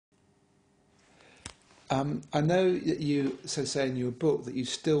I know that you say in your book that you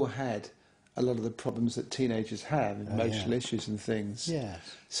still had a lot of the problems that teenagers have, emotional issues and things. Yes.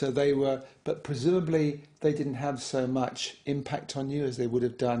 So they were, but presumably they didn't have so much impact on you as they would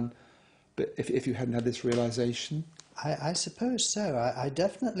have done, but if you hadn't had this realization. I suppose so. I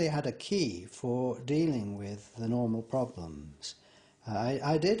definitely had a key for dealing with the normal problems.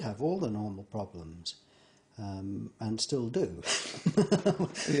 I did have all the normal problems, and still do.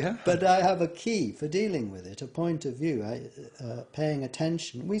 Yeah. But I have a key for dealing with it, a point of view, paying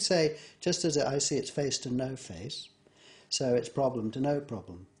attention. We say, just as I see it's face to no face, so it's problem to no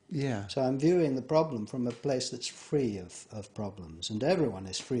problem. Yeah. So I'm viewing the problem from a place that's free of problems, and everyone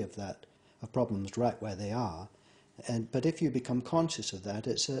is free of problems right where they are. But if you become conscious of that,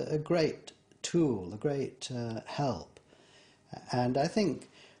 it's a great tool, a great help. And I think,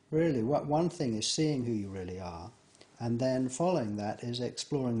 really, one thing is seeing who you really are, and then following that is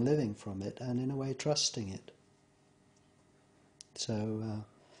exploring living from it, and in a way trusting it. So...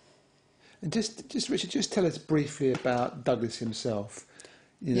 And just Richard, just tell us briefly about Douglas himself.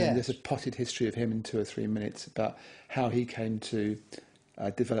 Yes. There's a potted history of him in 2 or 3 minutes about how he came to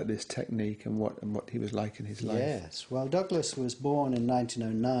develop this technique and what he was like in his life. Yes. Well, Douglas was born in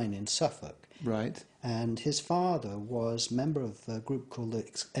 1909 in Suffolk. Right. And his father was member of a group called the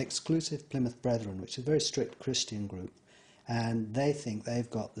Exclusive Plymouth Brethren, which is a very strict Christian group. And they think they've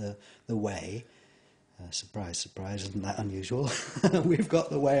got the way. Surprise, surprise, isn't that unusual? We've got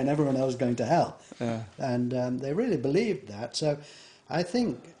the way and everyone else is going to hell. And they really believed that. So I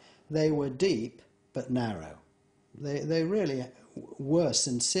think they were deep but narrow. They really were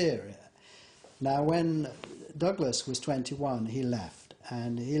sincere. Now, when Douglas was 21, he left.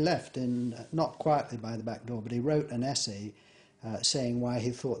 And he left not quietly by the back door, but he wrote an essay saying why he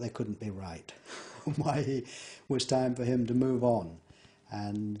thought they couldn't be right, why it was time for him to move on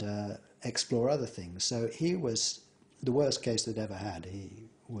and explore other things. So he was the worst case they'd ever had. He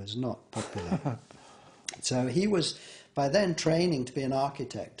was not popular. So he was, by then, training to be an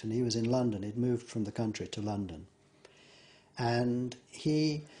architect, and he was in London. He'd moved from the country to London. And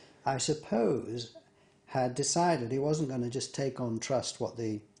he, I suppose, had decided he wasn't going to just take on trust what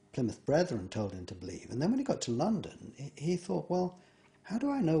the Plymouth Brethren told him to believe. And then when he got to London, he thought, well, how do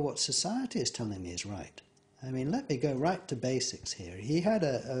I know what society is telling me is right? I mean, let me go right to basics here. He had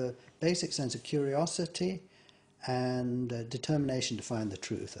a basic sense of curiosity and determination to find the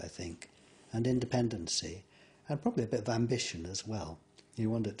truth, I think, and independency, and probably a bit of ambition as well. He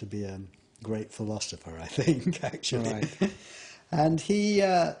wanted to be a great philosopher, I think, actually. Right. And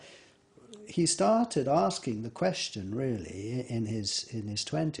he started asking the question, really, in his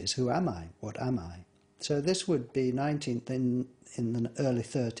 20s, who am I? What am I? So this would be in the early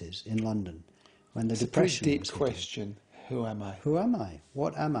 30s in London, when the Depression was hitting. It's a pretty deep question. Who am I? Who am I?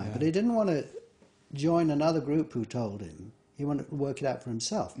 What am I? Yeah. But he didn't want to join another group who told him. He wanted to work it out for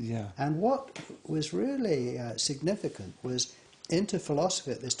himself. Yeah. And what was really significant was into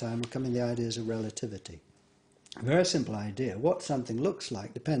philosophy at this time were coming the ideas of relativity. A very simple idea. What something looks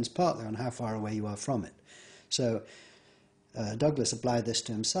like depends partly on how far away you are from it. So Douglas applied this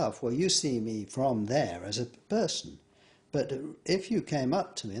to himself. Well, you see me from there as a person, but if you came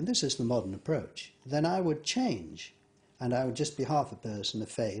up to me, and this is the modern approach, then I would change, and I would just be half a person, a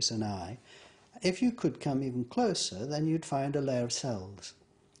face, an eye. If you could come even closer, then you'd find a layer of cells.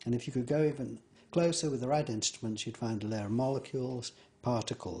 And if you could go even closer with the right instruments, you'd find a layer of molecules,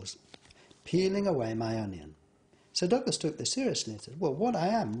 particles, peeling away my onion. So Douglas took this seriously and said, well, what I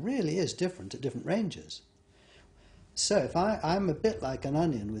am really is different at different ranges. So if I'm a bit like an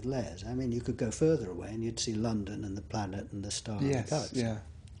onion with layers. I mean, you could go further away and you'd see London and the planet and the star and the galaxy. Yeah.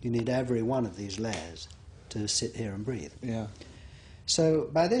 You need every one of these layers to sit here and breathe. Yeah. So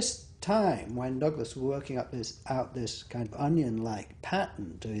by this time, when Douglas was working out this kind of onion-like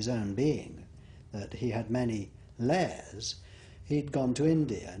pattern to his own being, that he had many layers, he'd gone to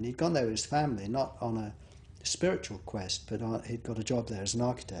India, and he'd gone there with his family, not on a spiritual quest, but he'd got a job there as an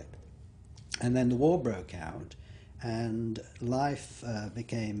architect. And then the war broke out, and life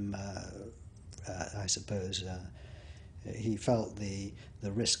became, I suppose, he felt the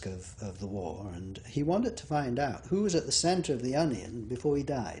risk of the war, and he wanted to find out who was at the centre of the onion before he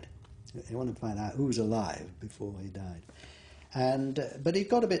died. He wanted to find out who was alive before he died. But he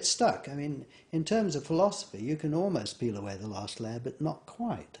got a bit stuck. I mean, in terms of philosophy, you can almost peel away the last layer, but not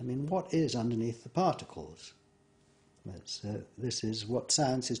quite. I mean, what is underneath the particles? This is what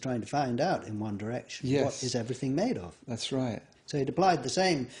science is trying to find out in one direction. Yes. What is everything made of? That's right. So he'd applied the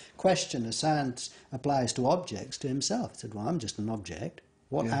same question as science applies to objects to himself. He said, well, I'm just an object.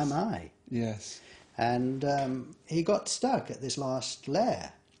 What am I? Yes. And he got stuck at this last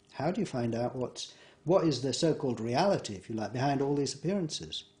layer. How do you find out what is the so-called reality, if you like, behind all these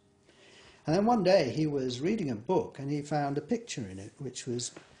appearances? And then one day he was reading a book and he found a picture in it which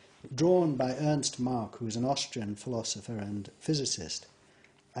was drawn by Ernst Mach, who was an Austrian philosopher and physicist,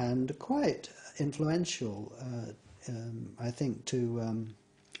 and quite influential, I think, to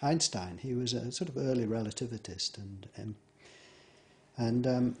Einstein. He was a sort of early relativist and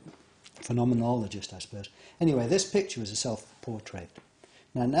phenomenologist, I suppose. Anyway, this picture was a self-portrait.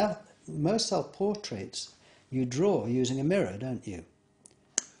 Now, most self-portraits you draw using a mirror, don't you?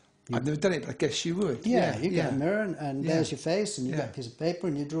 I've never done it, but I guess you would. Yeah, you get a mirror and Yeah. there's your face, and you Yeah. get a piece of paper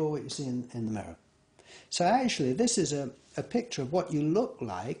and you draw what you see in the mirror. So actually, this is a picture of what you look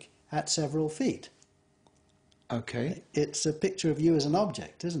like at several feet. Okay. It's a picture of you as an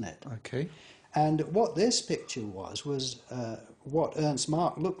object, isn't it? Okay. And what this picture was what Ernst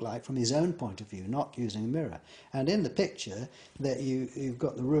Mach looked like from his own point of view, not using a mirror. And in the picture, that you've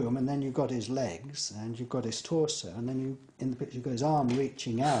got the room, and then you've got his legs, and you've got his torso, and then in the picture you've got his arm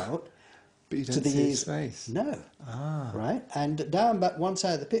reaching out. But you to don't the see his face. No. Ah. Right? And down back one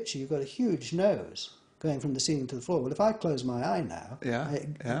side of the picture you've got a huge nose going from the ceiling to the floor. Well, if I close my eye now, Yeah.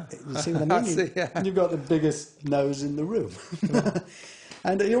 you see what I mean? See, yeah. You've got the biggest nose in the room.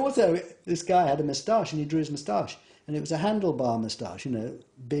 And also, this guy had a moustache, and he drew his moustache, and it was a handlebar moustache,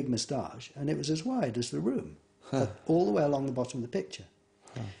 big moustache, and it was as wide as the room, all the way along the bottom of the picture.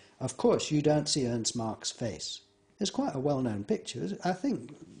 Of course, you don't see Ernst Mach's face. It's quite a well-known picture. I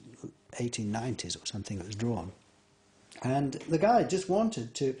think 1890s or something it was drawn. And the guy just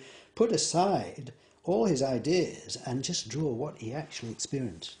wanted to put aside all his ideas and just draw what he actually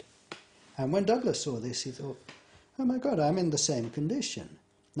experienced. And when Douglas saw this, he thought, oh my God, I'm in the same condition.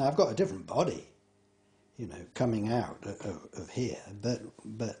 Now, I've got a different body, coming out of here, but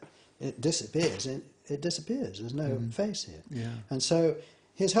it disappears. It disappears. There's no face here. Yeah. And so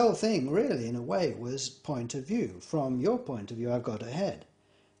his whole thing, really, in a way, was point of view. From your point of view, I've got a head.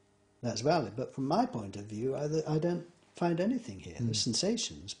 That's valid. But from my point of view, I don't find anything here. There's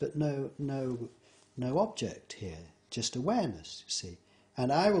sensations, but no object here, just awareness, you see.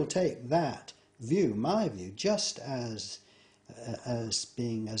 And I will take that view, my view, just as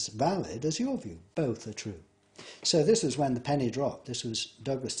being as valid as your view. Both are true. So this was when the penny dropped. This was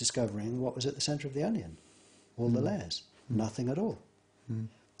Douglas discovering what was at the centre of the onion. All the layers. Nothing at all.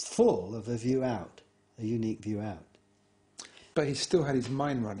 Full of a view out, a unique view out. But he still had his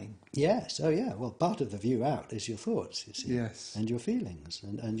mind running. Yes, oh yeah. Well, part of the view out is your thoughts, you see. Yes. And your feelings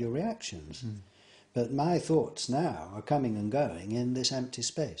and your reactions. But my thoughts now are coming and going in this empty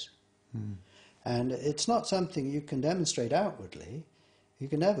space. And it's not something you can demonstrate outwardly. You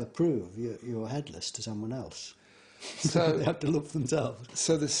can never prove you're headless to someone else. So They have to look for themselves.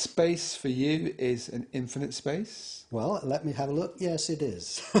 So the space for you is an infinite space? Well, let me have a look. Yes, it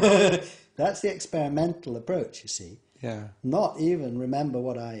is. That's the experimental approach, you see. Yeah. Not even remember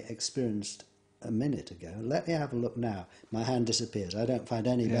what I experienced a minute ago. Let me have a look now. My hand disappears. I don't find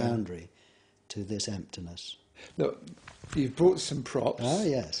any boundary to this emptiness. Look, you've brought some props. Oh,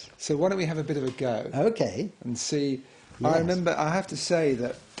 yes. So why don't we have a bit of a go? Okay. And see. Yes. I remember, I have to say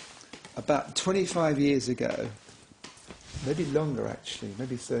that about 25 years ago, maybe longer actually,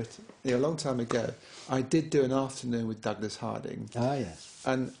 maybe 30, a long time ago, I did do an afternoon with Douglas Harding. Ah, yes.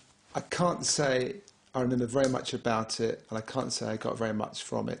 And I can't say I remember very much about it, and I can't say I got very much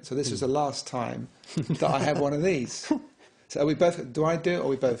from it. So this was the last time that I had one of these. So are we both, do I do it or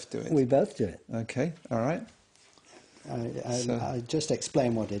we both do it? We both do it. Okay, all right. I just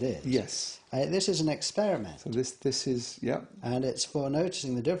explain what it is. Yes. This is an experiment. So this is, yeah. And it's for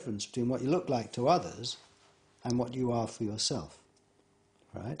noticing the difference between what you look like to others and what you are for yourself.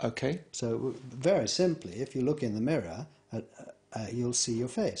 Right? Okay. So very simply, if you look in the mirror, you'll see your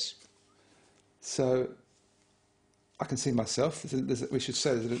face. So I can see myself. We should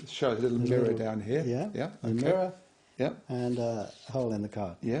say there's a little mirror down here. Yeah. Yeah. A Okay. mirror. Yeah. And a hole in the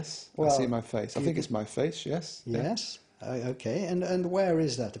card. Yes. Well, I see my face. I think it's my face. Yes. Yes. Okay. And where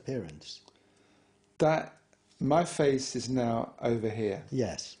is that appearance? That my face is now over here,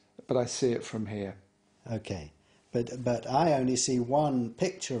 Yes. but I see it from here. Okay. But I only see one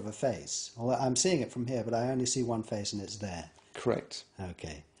picture of a face. Well, I'm seeing it from here, but I only see one face and it's there. Correct.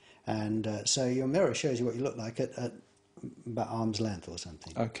 Okay. And so your mirror shows you what you look like at about arm's length or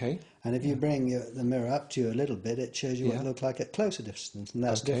something. Okay. And if you bring the mirror up to you a little bit, it shows you what you look like at closer distance, and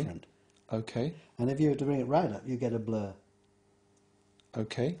that's different. Okay. And if you were to bring it right up, you get a blur.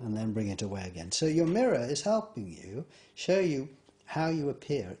 Okay. And then bring it away again. So your mirror is helping you show you how you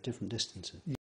appear at different distances.